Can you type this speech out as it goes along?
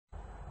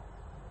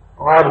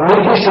और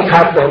नीति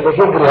सिखाते हैं।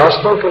 लेकिन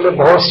गृहस्थों के लिए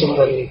बहुत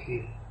सुंदर नीति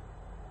है।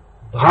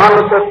 धन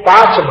को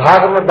 5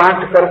 भाग में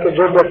बांट करके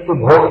जो व्यक्ति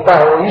भोगता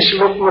है वो इस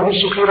लोक में भी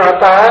सुखी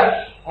रहता है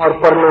और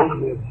परलोक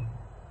में भी।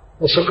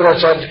 ये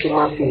शुक्राचार्य की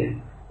नीति है।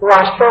 तो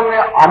वास्तव में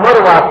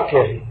अमर वाक्य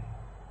है,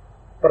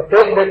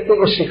 प्रत्येक व्यक्ति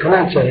को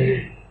सीखना चाहिए।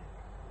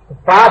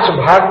 5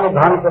 भाग में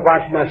धन को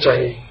बांटना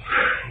चाहिए।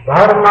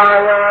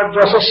 धर्माय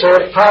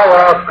जशसेर्थाय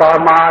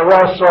कामाय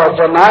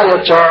स्वजनाय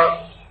च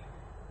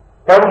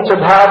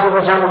पंचधा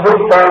विभजन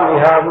भूतम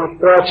इहा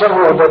मित्र च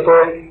मोदते।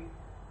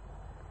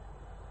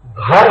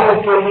 धर्म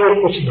के लिए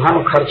कुछ धन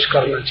खर्च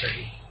करना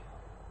चाहिए,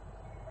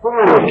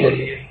 पुण्य के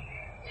लिए,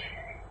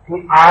 कि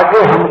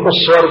आगे हमको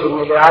स्वर्ग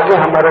मिले, आगे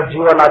हमारा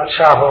जीवन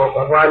अच्छा हो,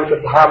 भगवान के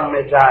धाम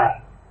में जाए।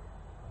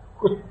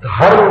 कुछ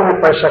धर्म में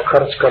पैसा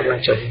खर्च करना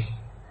चाहिए।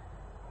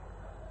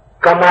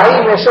 कमाई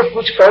में से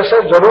कुछ पैसा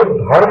जरूर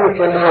धर्म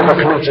के लिए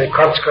रखना चाहिए,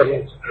 खर्च करना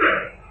चाहिए।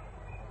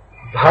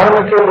 धर्म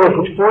के लिए,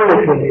 कुछ पुण्य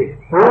के लिए।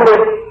 पुण्य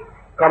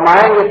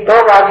कमाएंगे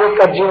तब आगे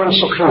का जीवन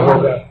सुखी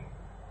होगा।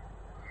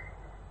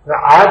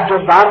 आज जो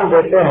दान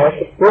देते हैं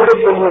तो पुण्य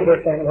के लिए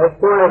देते हैं, भाई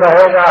पुण्य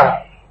रहेगा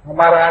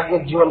हमारा आगे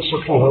जीवन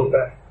सुखी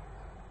होगा।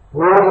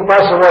 पुण्य के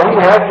पास वही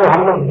है जो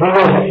हम लोग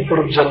दिए हैं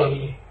पूर्व जन्म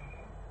में,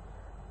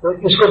 तो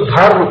इसको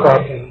धर्म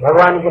कहते हैं।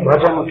 भगवान के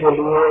भजन के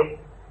लिए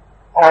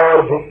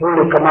और भी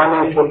पुण्य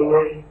कमाने के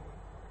लिए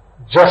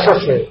जस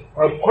से,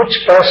 और कुछ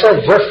पैसा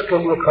जस के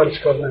लिए खर्च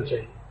करना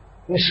चाहिए।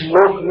 इस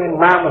लोक में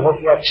नाम हो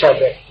कि अच्छा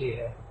व्यक्ति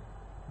है,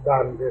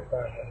 दान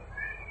देता है।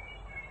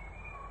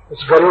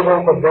 कुछ गरीबों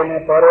को देने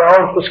पर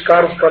और कुछ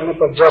कार्य करने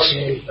पर जस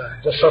मिलता है,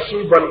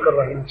 यशस्वी बनकर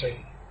रहना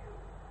चाहिए।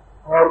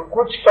 और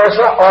कुछ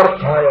पैसा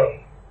अर्थ है,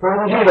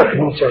 पूंजी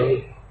रखनी चाहिए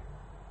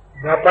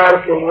व्यापार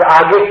के लिए,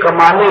 आगे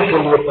कमाने के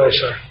लिए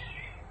पैसा।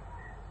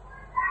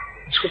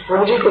 इसको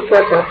पूंजी को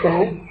क्या कहते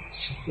हैं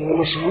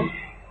इंग्लिश में?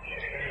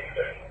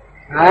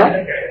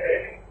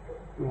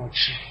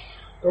 अच्छा,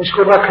 तो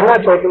इसको रखना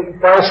चाहिए क्योंकि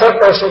पैसा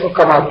पैसे को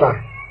कमाता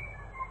है।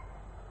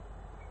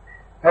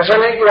 ऐसा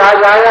नहीं कि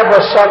आज आया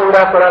बस सब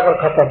उड़ा पड़ा कर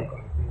खत्म कर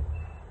दिया।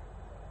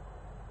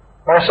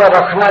 पैसा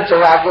रखना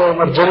चाहिए आगे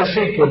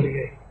इमरजेंसी के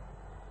लिए,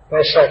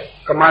 पैसा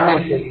कमाने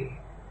के लिए।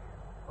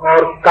 और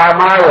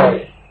कामाय,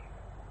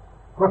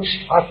 कुछ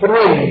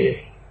अपने लिए,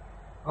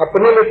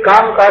 अपने लिए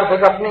काम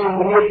कर अपनी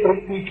इंद्रिय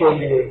तृप्ति के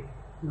लिए,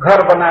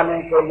 घर बनाने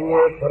के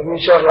लिए,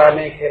 फर्नीचर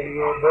लाने के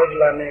लिए, बेड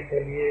लाने के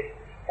लिए।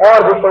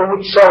 और भी कोई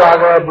उत्सव आ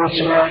गया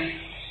बीच में,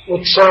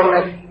 उत्सव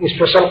में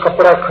स्पेशल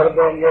कपड़ा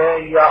खरीदेंगे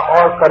या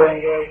और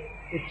करेंगे,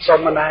 उत्सव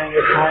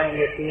मनाएंगे,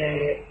 खाएंगे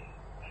पिएंगे।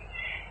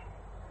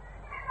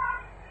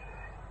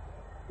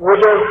 वो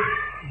जो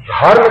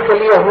धर्म के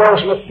लिए हुआ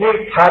उसमें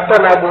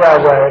तीर्थाटन आदि आ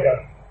जाएगा।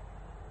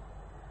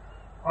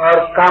 और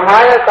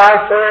कामाय का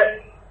से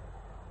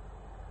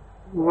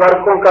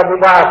लड़कों का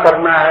विवाह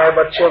करना है,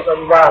 बच्चों का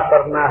विवाह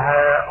करना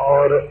है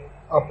और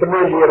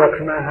अपने लिए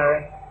रखना है।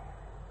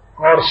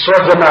 और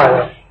स्वजनाय,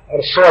 और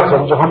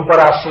स्वजन जो हम पर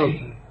आश्रित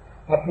है,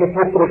 अपने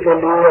पुत्र के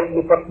लिए,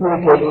 अपनी पत्नी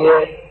के लिए,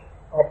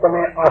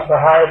 अपने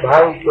असहाय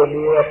भाई के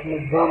लिए, अपने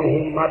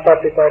दीनहीन माता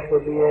पिता के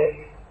लिए,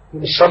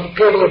 इन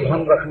सबके लिए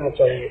धन रखना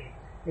चाहिए।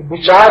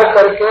 विचार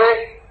करके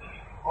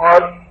और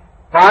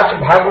 5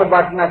 भाग में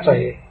बांटना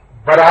चाहिए।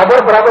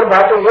 बराबर बराबर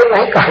बांटो ये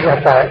नहीं कहा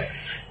जाता है,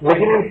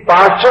 लेकिन इन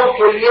 5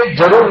 के लिए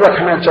जरूर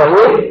रखना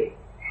चाहिए।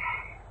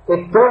 तो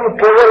तुम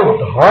केवल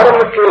धर्म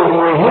के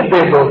लिए ही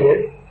दे दोगे,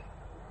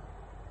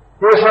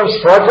 ये सब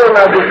स्वजन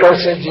आदि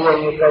कैसे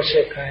जिएंगे,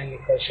 कैसे खाएंगे,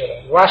 कैसे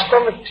रहेंगे। वास्तव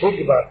में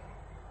ठीक बात,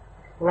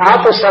 वहां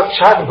तो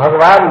साक्षात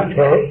भगवान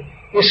थे,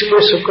 इसलिए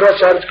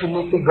शुक्राचार्य की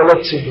नीति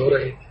गलत सिद्ध हो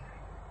रही थी।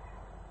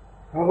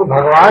 क्योंकि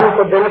भगवान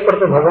को देने पर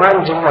तो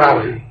भगवान जिम्मेदार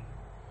है,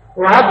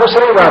 वहां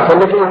दूसरी बात है।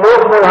 लेकिन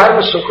लोक व्यवहार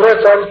में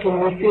शुक्राचार्य की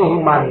नीति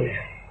ही मान्य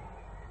है।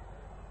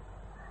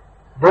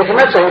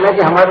 देखना चाहिए ना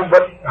कि हमारी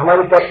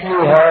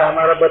पत्नी है,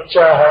 हमारा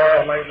बच्चा है,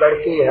 हमारी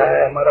लड़की है,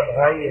 हमारा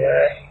भाई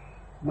है,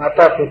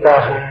 माता पिता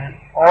है,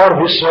 और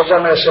भी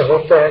स्वजन ऐसे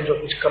होते हैं जो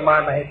कुछ कमा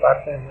नहीं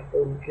पाते हैं,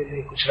 तो उनके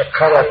लिए कुछ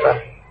रखा जाता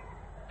है।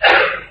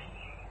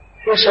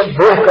 ये सब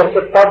देख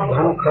करके तब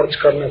धन खर्च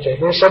करना चाहिए।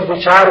 ये सब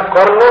विचार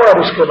कर लो और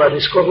इसके बाद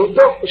इसको भी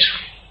तो कुछ।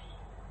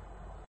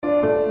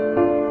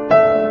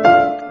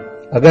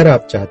 अगर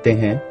आप चाहते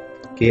हैं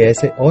कि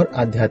ऐसे और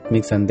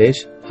आध्यात्मिक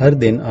संदेश हर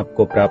दिन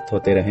आपको प्राप्त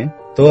होते रहें,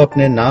 तो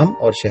अपने नाम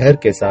और शहर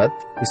के साथ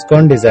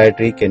इस्कॉन डिजायर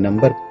ट्री के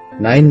नंबर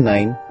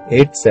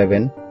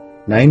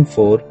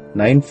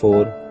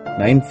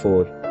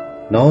 9987949494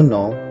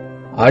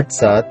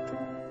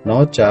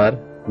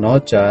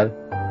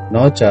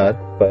 9987949494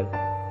 पर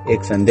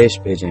एक संदेश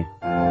भेजें।